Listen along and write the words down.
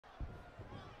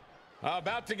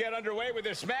About to get underway with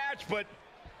this match, but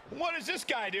what is this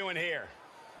guy doing here?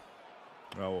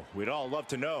 Oh, we'd all love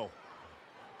to know.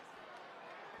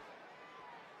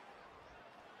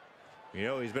 You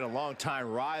know, he's been a longtime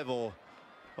rival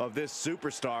of this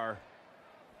superstar.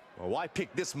 Well, why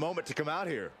pick this moment to come out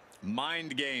here?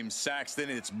 Mind games, Saxton.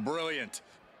 It's brilliant.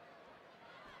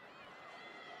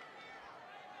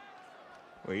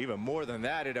 Well, even more than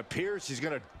that, it appears he's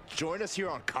going to join us here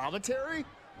on commentary?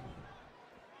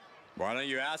 Why don't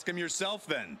you ask him yourself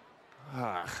then?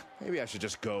 Maybe I should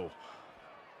just go.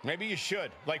 Maybe you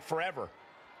should, like forever.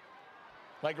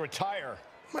 Like retire.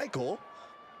 Michael.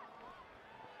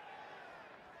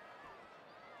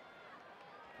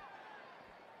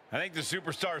 I think the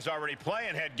superstar's already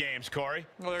playing head games, Corey.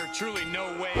 Well, there are truly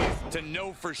no ways to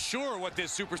know for sure what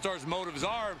this superstar's motives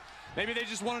are. Maybe they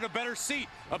just wanted a better seat,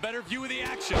 a better view of the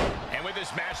action. And with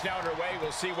this match now underway,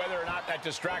 we'll see whether or not that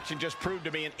distraction just proved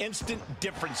to be an instant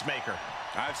difference maker.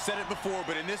 I've said it before,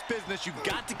 but in this business, you've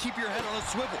got to keep your head on a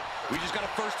swivel. We just got a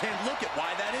first-hand look at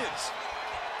why that is.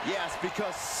 Yes,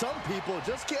 because some people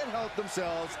just can't help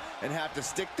themselves and have to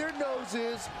stick their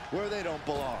noses where they don't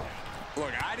belong.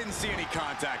 Look, I didn't see any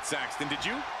contact, Saxton. Did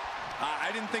you?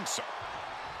 I didn't think so.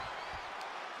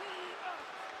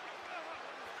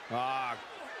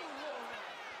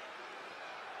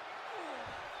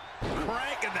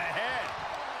 Crank in the head.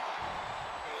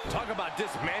 Talk about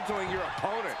dismantling your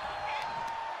opponent.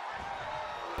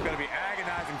 It's going to be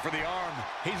agonizing for the arm.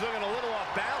 He's looking a little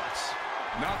off balance.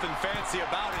 Nothing fancy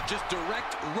about it, just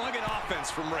direct, rugged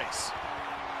offense from Race.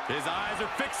 His eyes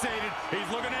are fixated. He's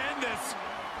looking to end this.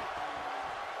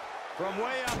 From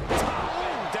way up top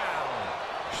and down.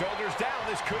 Shoulders down,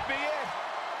 this could be it.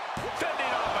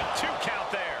 Fending off a 2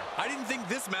 count there. I didn't think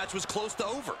this match was close to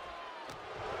over.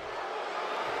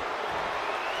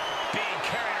 Being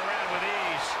carried around with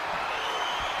ease.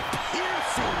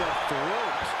 Piercing the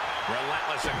throat.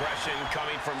 Relentless aggression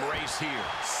coming from Race here.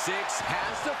 Syxx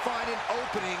has to find an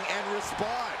opening and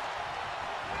respond.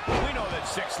 We know that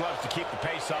Syxx loves to keep the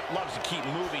pace up, loves to keep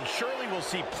moving. Surely we'll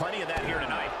see plenty of that here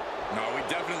tonight. No, we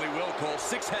definitely will, Cole.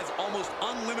 Syxx has almost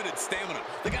unlimited stamina.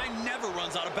 The guy never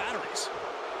runs out of batteries.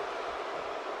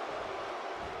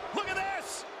 Look at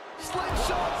this!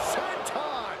 Slingshot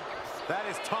senton! That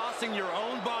is tossing your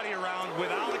own body around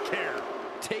without a care.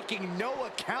 Taking no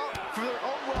account for their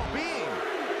own well-being.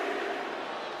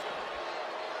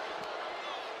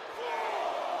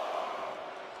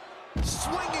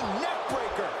 Swinging neck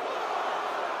breaker.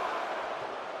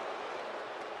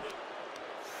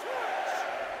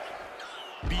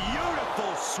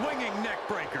 Beautiful swinging neck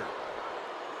breaker.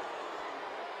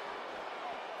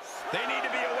 They need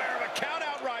to be aware of a count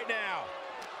out right now.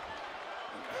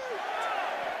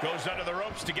 Goes under the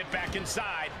ropes to get back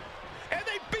inside. And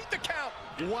they beat the count.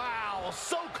 Wow,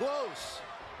 so close.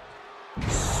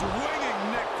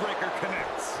 Swinging neck breaker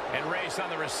connects. And Race on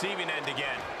the receiving end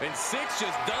again. And Syxx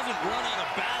just doesn't run out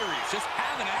of batteries. Just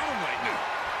having at him right now.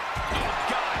 Oh,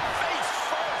 God, face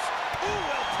first. Ooh,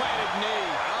 well-planted knee.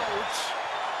 Ouch.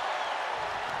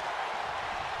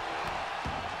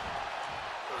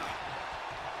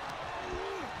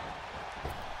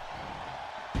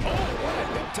 Oh, what a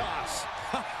hip toss.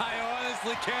 I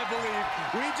honestly can't believe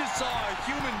we just saw a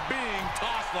human being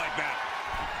tossed like that.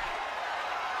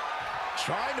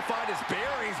 Trying to find his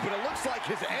bearings, but it looks like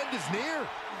his end is near.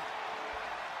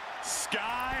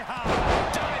 Sky high.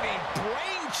 Diving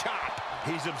brain chop.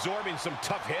 He's absorbing some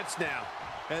tough hits now.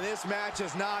 And this match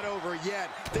is not over yet.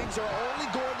 Things are only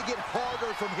going to get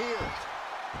harder from here.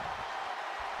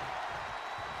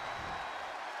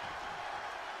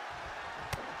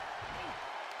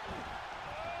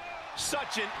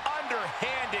 Such an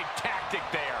underhanded tactic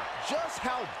there. Just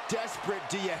how desperate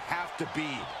do you have to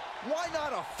be? Why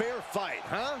not a fair fight,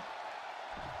 huh?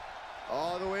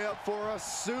 All the way up for a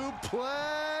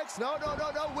suplex. No,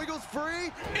 wiggles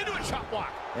free. Into a chop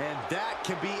block. And that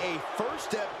can be a first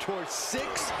step towards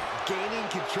Syxx gaining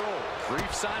control.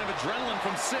 Brief sign of adrenaline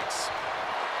from Syxx.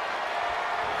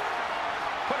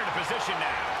 Put it in position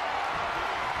now.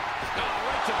 Oh,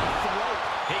 right to the throat.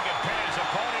 He can pin his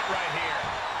opponent right here.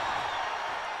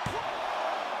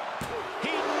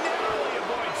 He narrowly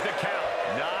avoids the count.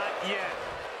 Not yet.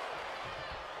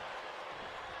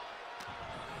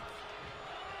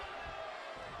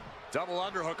 Double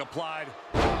underhook applied.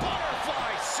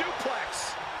 Butterfly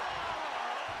suplex.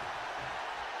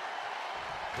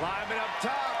 Climbing up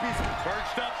top. He's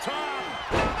perched up top.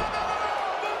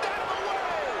 Moved out of the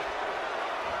way.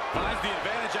 Finds the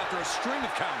advantage after a string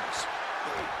of counters.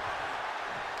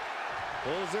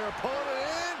 Pulls their opponent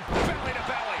in. Belly to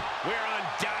belly. We're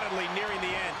undoubtedly nearing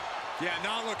the end. Yeah,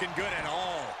 not looking good at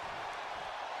all.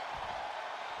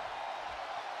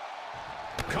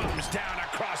 Comes down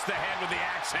across the head with the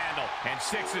axe handle. And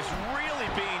Syxx is really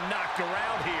being knocked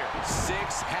around here.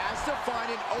 Syxx has to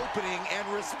find an opening and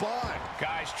respond.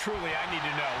 Guys, truly, I need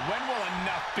to know, when will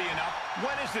enough be enough?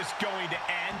 When is this going to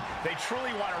end? They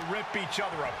truly want to rip each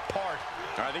other apart.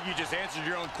 I think you just answered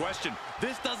your own question.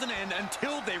 This doesn't end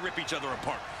until they rip each other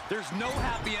apart. There's no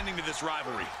happy ending to this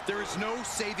rivalry. There is no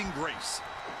saving grace.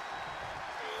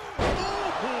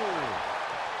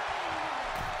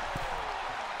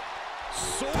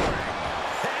 Soaring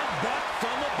headbutt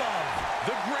from above.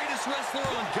 The greatest wrestler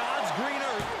on God's green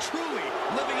earth, truly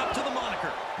living up to the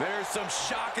moniker. There's some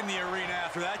shock in the arena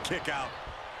after that kick out.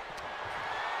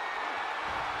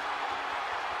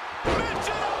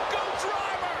 Michinoku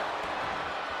driver!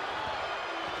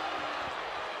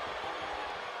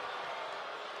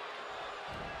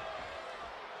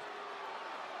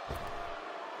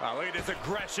 Oh, look at this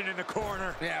aggression in the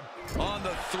corner. Yeah, on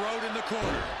the throat in the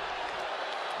corner.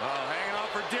 Oh, hanging on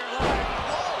for dear life.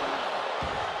 Whoa.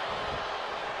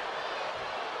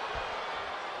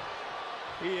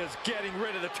 He is getting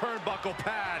rid of the turnbuckle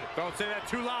pad. Don't say that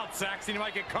too loud, Saxon. You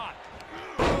might get caught.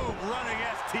 Boom, running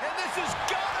ST. And this has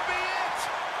got to be it!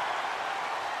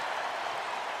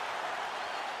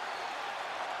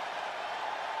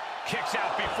 Kicks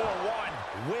out before one.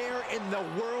 Where in the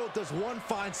world does one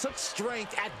find such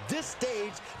strength at this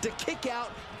stage to kick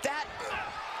out that...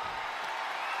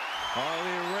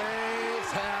 Harley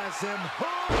Race has him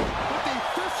hooked with the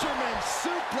fisherman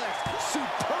suplex.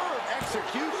 Superb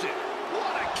execution.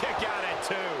 What a kick out at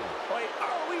two. Wait,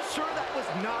 are we sure that was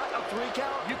not a 3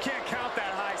 count? You can't count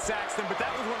that high, Saxton, but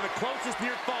that was one of the closest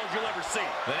near falls you'll ever see.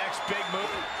 The next big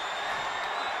move.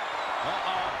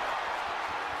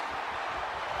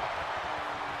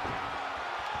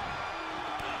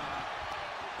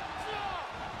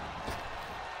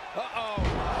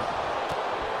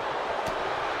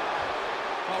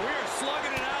 We are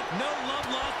slugging it out. No love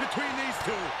lost between these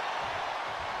two.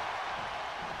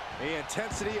 The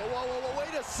intensity. Whoa,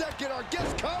 wait a second. Our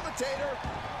guest commentator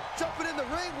jumping in the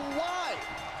ring. Why?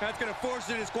 That's going to force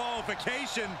a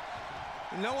disqualification.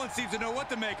 No one seems to know what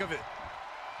to make of it.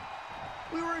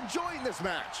 We were enjoying this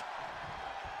match.